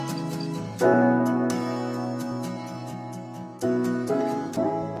You're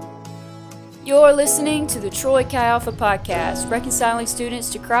listening to the Troy Chi Alpha Podcast, reconciling students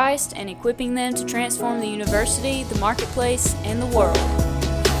to Christ and equipping them to transform the university, the marketplace, and the world.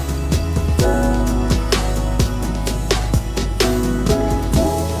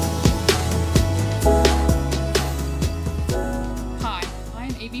 Hi,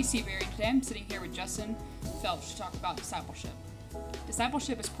 I'm A.B. Seabury, and today I'm sitting here with Justin Phelps to talk about discipleship.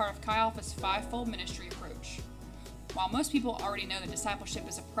 Discipleship is part of Chi Alpha's fivefold ministry approach. While most people already know that discipleship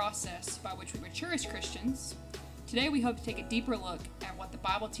is a process by which we mature as Christians, today we hope to take a deeper look at what the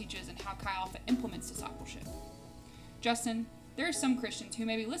Bible teaches and how Chi Alpha implements discipleship. Justin, there are some Christians who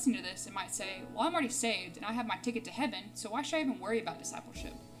may be listening to this and might say, well, I'm already saved and I have my ticket to heaven, so why should I even worry about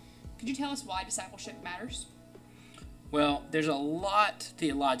discipleship? Could you tell us why discipleship matters? Well, there's a lot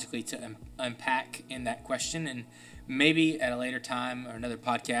theologically to unpack in that question, and maybe at a later time or another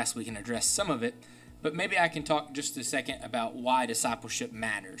podcast we can address some of it. But maybe I can talk just a second about why discipleship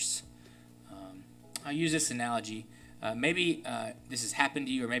matters. I'll use this analogy. Maybe this has happened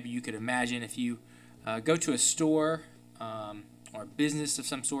to you, or maybe you could imagine if you go to a store or a business of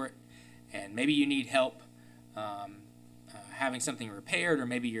some sort, and maybe you need help having something repaired, or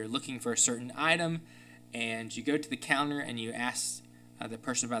maybe you're looking for a certain item, and you go to the counter and you ask the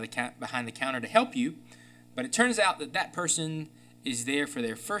person behind the counter to help you, but it turns out that that person is there for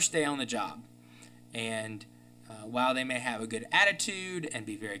their first day on the job. And while they may have a good attitude and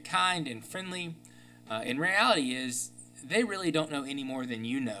be very kind and friendly, in reality is they really don't know any more than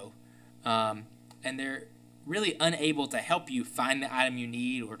you know. And they're really unable to help you find the item you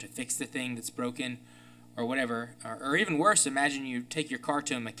need or to fix the thing that's broken or whatever. Or even worse, imagine you take your car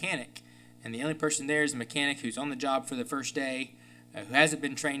to a mechanic and the only person there is a mechanic who's on the job for the first day, who hasn't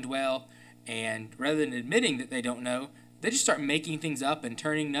been trained well, and rather than admitting that they don't know, they just start making things up and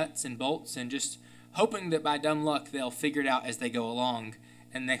turning nuts and bolts and just hoping that by dumb luck they'll figure it out as they go along,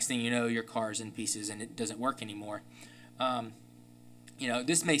 and next thing you know, your car's in pieces and it doesn't work anymore.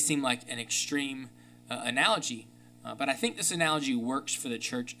 This may seem like an extreme analogy, but I think this analogy works for the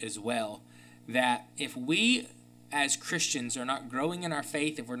church as well, that if we as Christians are not growing in our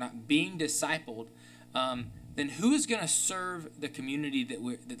faith, if we're not being discipled, then who is going to serve the community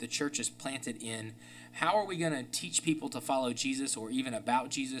that the church is planted in? How are we going to teach people to follow Jesus or even about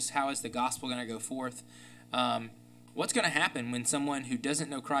Jesus? How is the gospel going to go forth? What's going to happen when someone who doesn't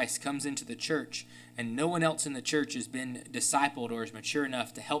know Christ comes into the church and no one else in the church has been discipled or is mature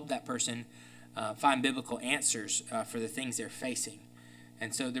enough to help that person find biblical answers for the things they're facing?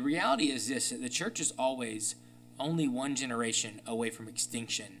 And so the reality is this, that the church is always only one generation away from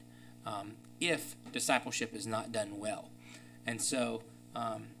extinction if discipleship is not done well. And so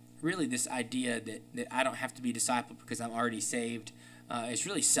really this idea that I don't have to be discipled because I'm already saved is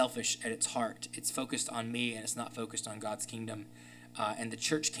really selfish at its heart. It's focused on me and it's not focused on God's kingdom. And the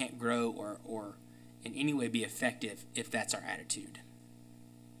church can't grow or in any way be effective if that's our attitude.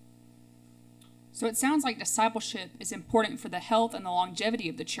 So it sounds like discipleship is important for the health and the longevity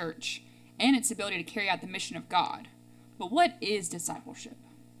of the church and its ability to carry out the mission of God. But what is discipleship?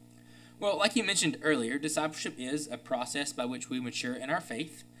 Well, like you mentioned earlier, discipleship is a process by which we mature in our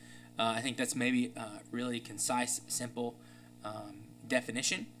faith. I think that's maybe a really concise, simple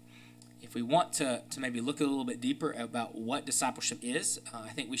definition. If we want to maybe look a little bit deeper about what discipleship is, I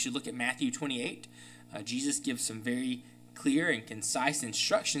think we should look at Matthew 28. Jesus gives some very clear and concise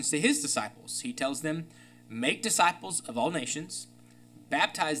instructions to his disciples. He tells them, make disciples of all nations,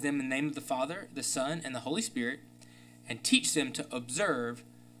 baptize them in the name of the Father, the Son, and the Holy Spirit, and teach them to observe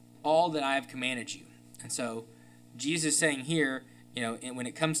all that I have commanded you. And so Jesus is saying here, when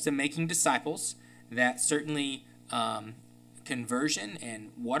it comes to making disciples, that certainly conversion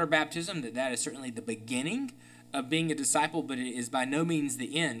and water baptism, that is certainly the beginning of being a disciple, but it is by no means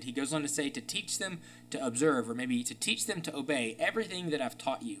the end. He goes on to say to teach them to observe, or maybe to teach them to obey everything that I've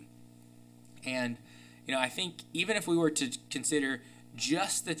taught you. And I think even if we were to consider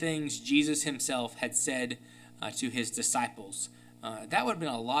just the things Jesus himself had said to his disciples, that would have been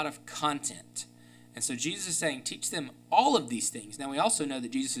a lot of content. And so Jesus is saying, teach them all of these things. Now we also know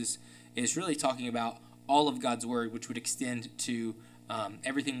that Jesus is really talking about all of God's word, which would extend to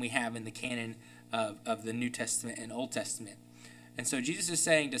everything we have in the canon of the New Testament and Old Testament. And so Jesus is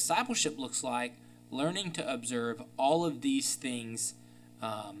saying discipleship looks like learning to observe all of these things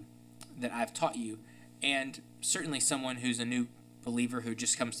that I've taught you. And certainly someone who's a new believer who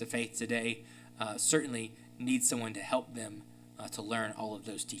just comes to faith today certainly needs someone to help them to learn all of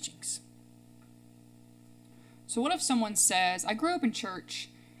those teachings. So what if someone says, I grew up in church,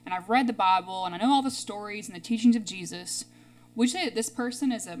 and I've read the Bible, and I know all the stories and the teachings of Jesus. Would you say that this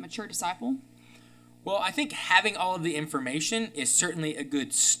person is a mature disciple? Well, I think having all of the information is certainly a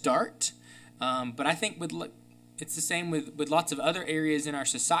good start, but I think it's the same with lots of other areas in our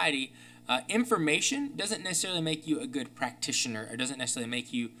society. Information doesn't necessarily make you a good practitioner or doesn't necessarily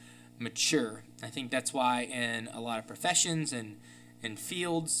make you mature. I think that's why in a lot of professions and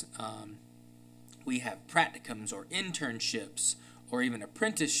fields, we have practicums or internships or even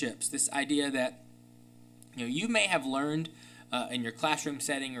apprenticeships. This idea that you may have learned in your classroom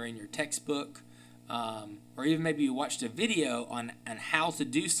setting or in your textbook, or even maybe you watched a video on how to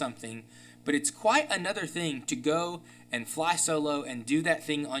do something, but it's quite another thing to go and fly solo and do that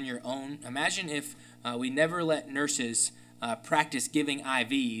thing on your own. Imagine if we never let nurses practice giving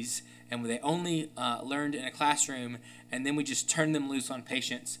IVs and they only learned in a classroom and then we just turned them loose on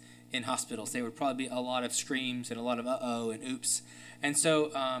patients in hospitals. There would probably be a lot of screams and a lot of uh-oh and oops. And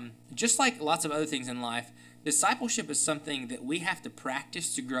so just like lots of other things in life, discipleship is something that we have to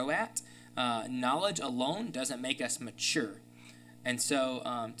practice to grow at. Knowledge alone doesn't make us mature. And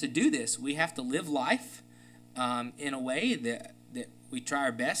so to do this, we have to live life in a way that we try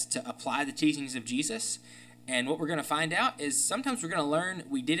our best to apply the teachings of Jesus. And what we're going to find out is sometimes we're going to learn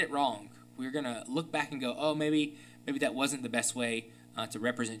we did it wrong. We're going to look back and go, oh, maybe that wasn't the best way to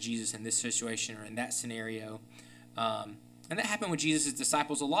represent Jesus in this situation or in that scenario. And that happened with Jesus'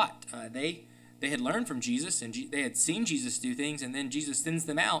 disciples a lot. They had learned from Jesus and they had seen Jesus do things, and then Jesus sends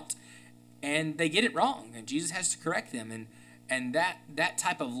them out and they get it wrong, and Jesus has to correct them. And that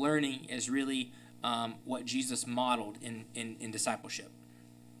type of learning is really what Jesus modeled in discipleship.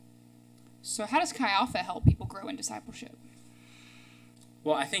 So how does Chi Alpha help people grow in discipleship?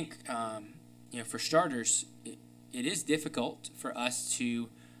 Well, I think for starters, it is difficult for us to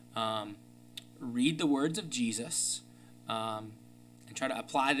read the words of Jesus and try to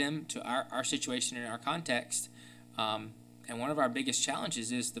apply them to our situation and our context. And one of our biggest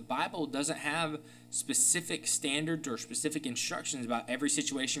challenges is the Bible doesn't have specific standards or specific instructions about every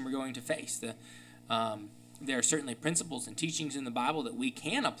situation we're going to face. There are certainly principles and teachings in the Bible that we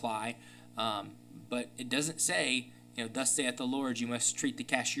can apply, but it doesn't say, thus saith the Lord, you must treat the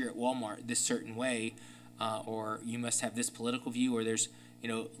cashier at Walmart this certain way, or you must have this political view, or there's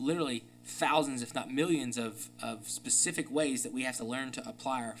literally thousands, if not millions, of specific ways that we have to learn to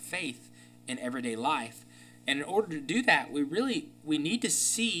apply our faith in everyday life. And in order to do that, we need to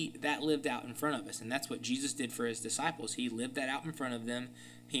see that lived out in front of us. And that's what Jesus did for his disciples. He lived that out in front of them.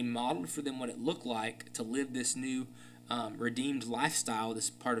 He modeled for them what it looked like to live this new redeemed lifestyle, this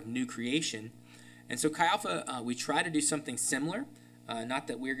part of new creation. And so Chi Alpha, we try to do something similar. Not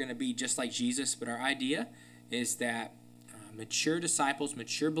that we're going to be just like Jesus, but our idea is that mature disciples,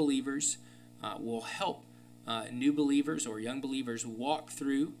 mature believers will help new believers or young believers walk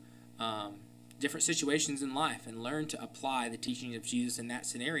through different situations in life and learn to apply the teachings of Jesus in that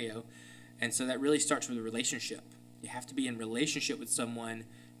scenario. And so that really starts with a relationship. You have to be in relationship with someone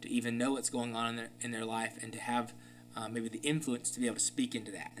to even know what's going on in their life and to have maybe the influence to be able to speak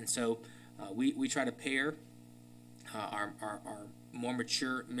into that. And so we try to pair our more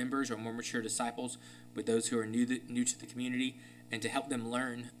mature members or more mature disciples with those who are new to the community, and to help them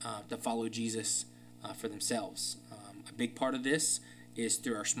learn to follow Jesus for themselves. A big part of this is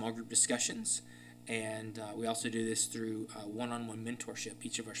through our small group discussions, and we also do this through one-on-one mentorship.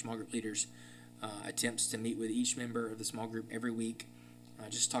 Each of our small group leaders attempts to meet with each member of the small group every week,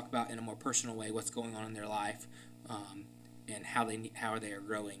 just talk about in a more personal way what's going on in their life and how they are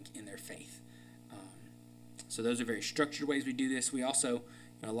growing in their faith. So those are very structured ways we do this. We also,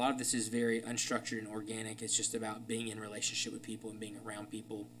 a lot of this is very unstructured and organic. It's just about being in relationship with people and being around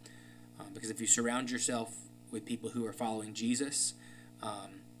people. Because if you surround yourself with people who are following Jesus,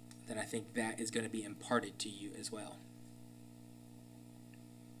 then I think that is going to be imparted to you as well.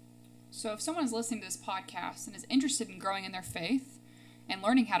 So if someone is listening to this podcast and is interested in growing in their faith and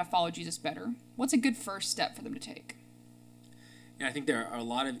learning how to follow Jesus better, what's a good first step for them to take? I think there are a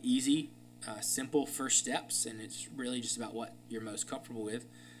lot of easy, simple first steps, and it's really just about what you're most comfortable with.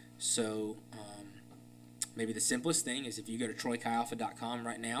 So maybe the simplest thing is if you go to troychialpha.com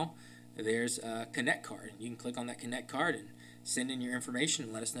right now, there's a Connect card. You can click on that Connect card and send in your information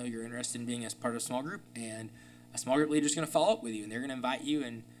and let us know you're interested in being as part of a small group, and a small group leader is going to follow up with you, and they're going to invite you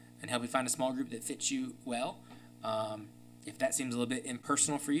and help you find a small group that fits you well. If that seems a little bit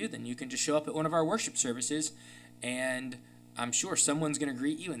impersonal for you, then you can just show up at one of our worship services, and I'm sure someone's going to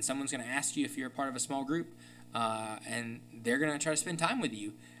greet you and someone's going to ask you if you're a part of a small group, and they're going to try to spend time with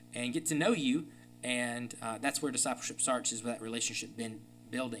you and get to know you, and that's where discipleship starts, is with that relationship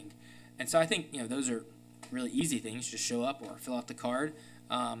building. And so I think those are really easy things. Just show up or fill out the card.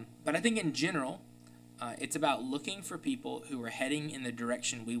 But I think in general, It's about looking for people who are heading in the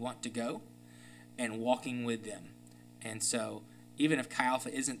direction we want to go and walking with them. And so even if Chi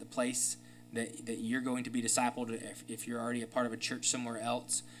Alpha isn't the place that you're going to be discipled, if you're already a part of a church somewhere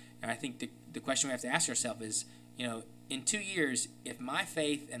else, and I think the question we have to ask ourselves is, in 2 years, if my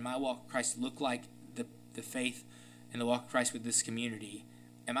faith and my walk with Christ look like the faith and the walk of Christ with this community,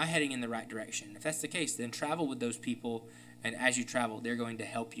 am I heading in the right direction? If that's the case, then travel with those people, and as you travel, they're going to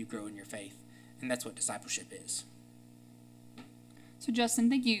help you grow in your faith. And that's what discipleship is. So Justin,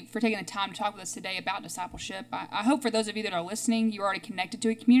 thank you for taking the time to talk with us today about discipleship. I hope for those of you that are listening, you're already connected to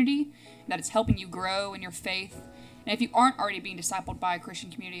a community, that it's helping you grow in your faith. And if you aren't already being discipled by a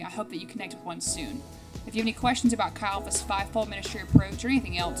Christian community, I hope that you connect with one soon. If you have any questions about Chi Alpha's fivefold ministry approach or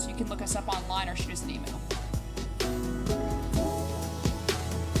anything else, you can look us up online or shoot us an email.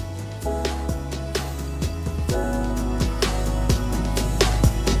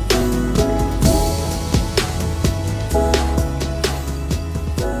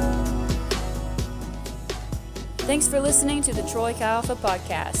 Thanks for listening to the Troy Chi Alpha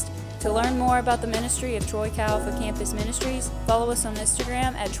podcast. To learn more about the ministry of Troy Chi Alpha Campus Ministries, follow us on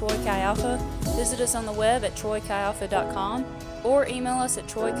Instagram at Troy Chi Alpha, visit us on the web at troychialpha.com, or email us at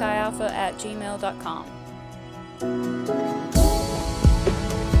troychialpha@gmail.com.